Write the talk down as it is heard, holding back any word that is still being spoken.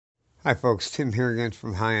Hi folks, Tim here again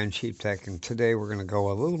from High End Cheap Tech, and today we're going to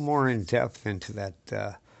go a little more in depth into that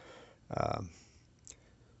uh,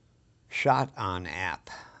 Shot On app.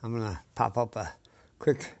 I'm going to pop up a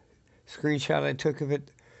quick screenshot I took of it,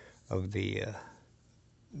 of the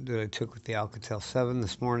that I took with the Alcatel 7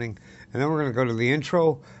 this morning, and then we're going to go to the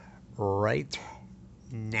intro right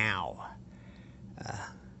now, and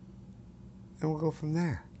we'll go from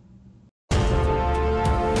there.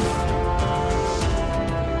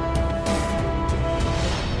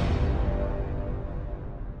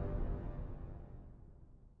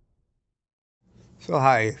 So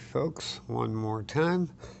hi folks, one more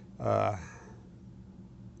time. Uh,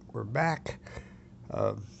 we're back.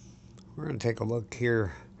 Uh, we're going to take a look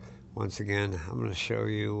here once again. I'm going to show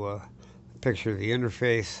you a picture of the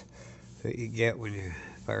interface that you get when you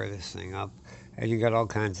fire this thing up. And you got all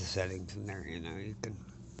kinds of settings in there. You know, you can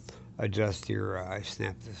adjust your, I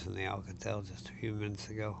snapped this in the Alcatel just a few minutes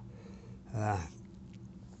ago. Uh,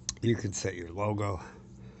 you can set your logo,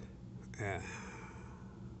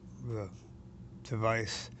 the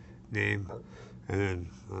device name, and then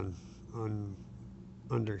on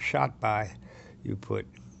under shot by, you put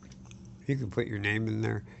you can put your name in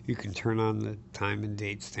there. You can turn on the time and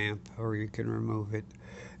date stamp, or you can remove it,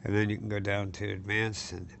 and then you can go down to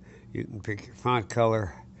advanced, and you can pick your font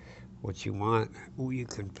color, what you want. You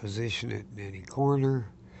can position it in any corner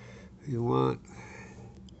you want,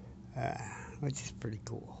 uh, which is pretty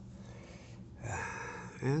cool.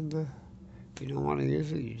 And if you don't want to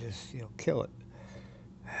use it, you just kill it.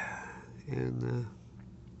 And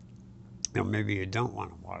maybe you don't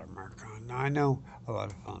want a watermark on. Now I know a lot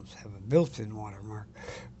of phones have a built-in watermark,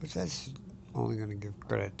 but that's only going to give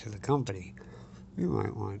credit to the company. You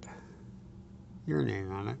might want your name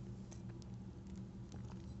on it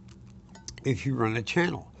if you run a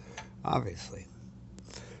channel, obviously.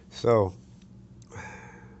 So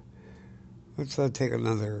let's take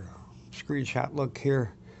another screenshot look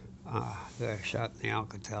here that I shot in the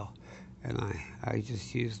Alcatel, and I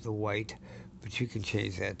just used the white, but you can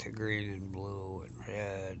change that to green and blue and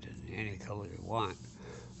red and any color you want.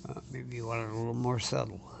 Maybe you want it a little more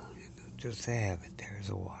subtle, just to have it there as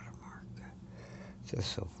a watermark,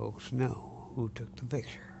 just so folks know who took the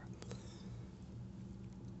picture.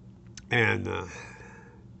 And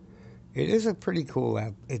it is a pretty cool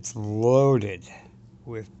app. It's loaded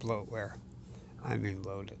with bloatware. I mean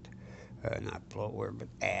loaded. Not bloatware, but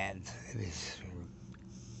ads. It is.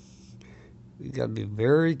 You got to be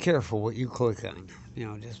very careful what you click on.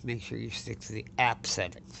 Just make sure you stick to the app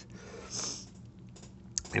settings.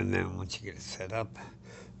 And then once you get it set up,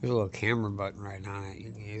 there's a little camera button right on it.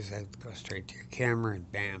 You can use that to go straight to your camera,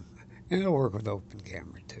 and bam. And it'll work with open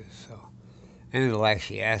camera too. And it'll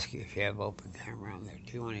actually ask you if you have open camera on there.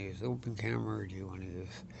 Do you want to use open camera, or do you want to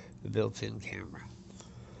use the built-in camera?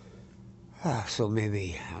 So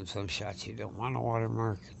maybe on some shots you don't want a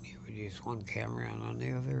watermark, and you would use one camera, and on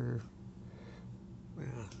the other,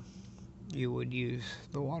 you would use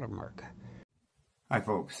the watermark. Hi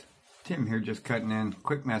folks, Tim here, just cutting in.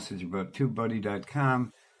 Quick message about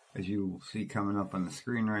tubeBuddy.com. As you will see coming up on the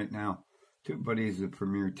screen right now, tubeBuddy is the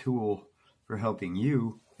premier tool for helping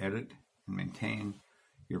you edit and maintain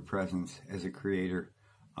your presence as a creator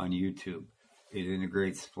on YouTube. It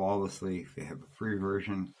integrates flawlessly. If you have a free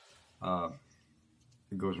version,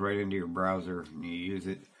 it goes right into your browser, and you use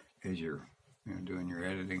it as you're doing your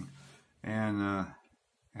editing and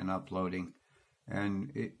uploading.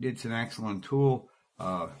 And it's an excellent tool.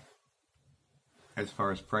 As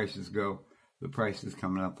far as prices go, the price is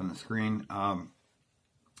coming up on the screen.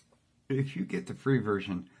 If you get the free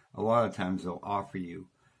version, a lot of times they'll offer you,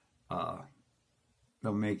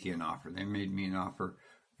 they'll make you an offer. They made me an offer,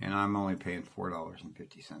 and I'm only paying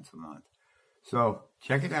 $4.50 a month. So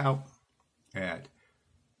check it out at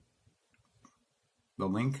the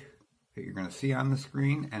link that you're going to see on the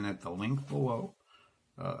screen, and at the link below,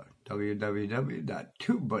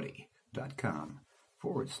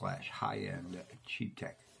 www.tubebuddy.com/high-end cheap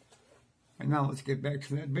tech. And now let's get back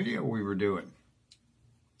to that video we were doing.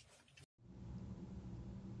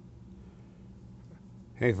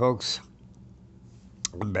 Hey folks,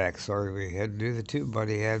 I'm back. Sorry we had to do the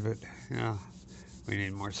TubeBuddy ad, but we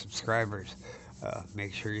need more subscribers.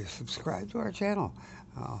 Make sure you subscribe to our channel,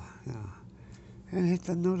 and hit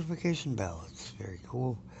the notification bell. It's very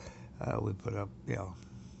cool. We put up new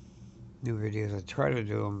videos. I try to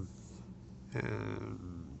do them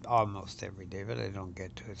almost every day, but I don't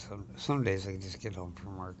get to it. Some days I just get home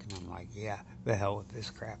from work and I'm like, yeah, the hell with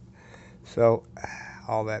this crap. So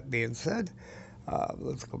all that being said,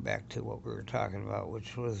 let's go back to what we were talking about,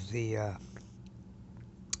 which was the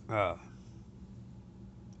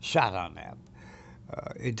Shot On app.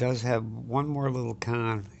 It does have one more little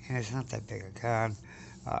con, and it's not that big a con.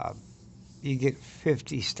 Uh, you get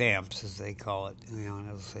 50 stamps, as they call it, and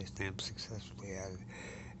it'll say stamp successfully added.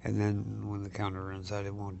 And then when the counter runs out,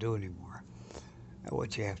 it won't do anymore. And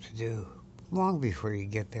what you have to do, long before you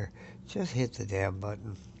get there, just hit the damn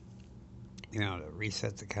button, to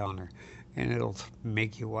reset the counter, and it'll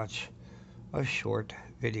make you watch a short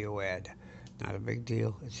video ad. Not a big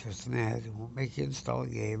deal. It's just an ad. It won't make you install a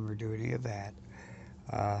game or do any of that.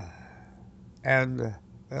 Uh, and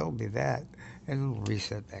that'll be that. And it'll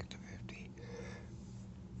reset back to 50.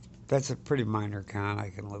 That's a pretty minor con. I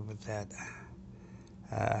can live with that.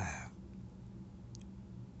 Uh,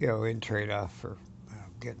 in trade off for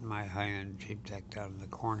getting my high end Jeep deck down in the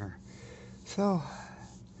corner. So,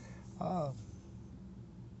 uh,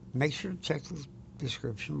 make sure to check the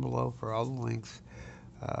description below for all the links.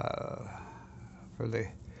 Uh, for the,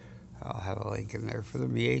 I'll have a link in there for the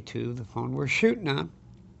MiA2, the phone we're shooting on.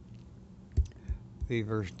 The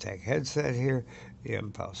Version Tech headset here, the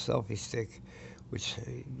Impulse selfie stick, which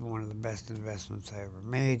is one of the best investments I ever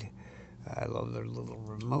made. I love their little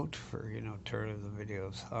remote for, turning the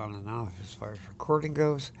videos on and off as far as recording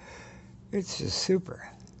goes. It's just super.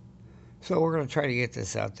 So we're going to try to get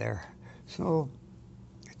this out there. So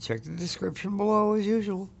check the description below as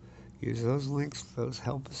usual. Use those links. Those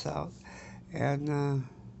help us out. And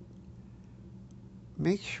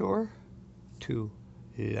make sure to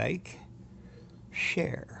like,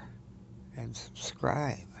 share, and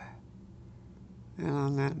subscribe. And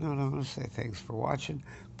on that note, I'm going to say thanks for watching.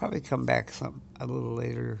 Probably come back a little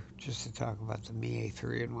later just to talk about the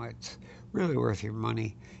MiA3 and why it's really worth your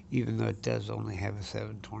money, even though it does only have a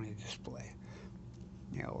 720 display.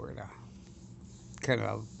 We're going to kind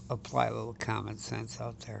of apply a little common sense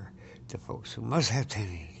out there to folks who must have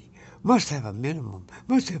 1080, must have a minimum,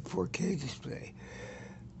 must have 4K display.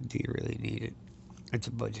 Do you really need it? It's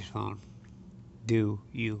a budget phone. Do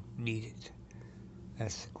you need it?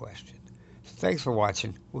 That's the question. So thanks for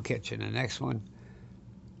watching. We'll catch you in the next one.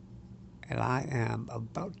 And I am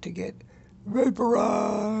about to get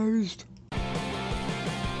vaporized.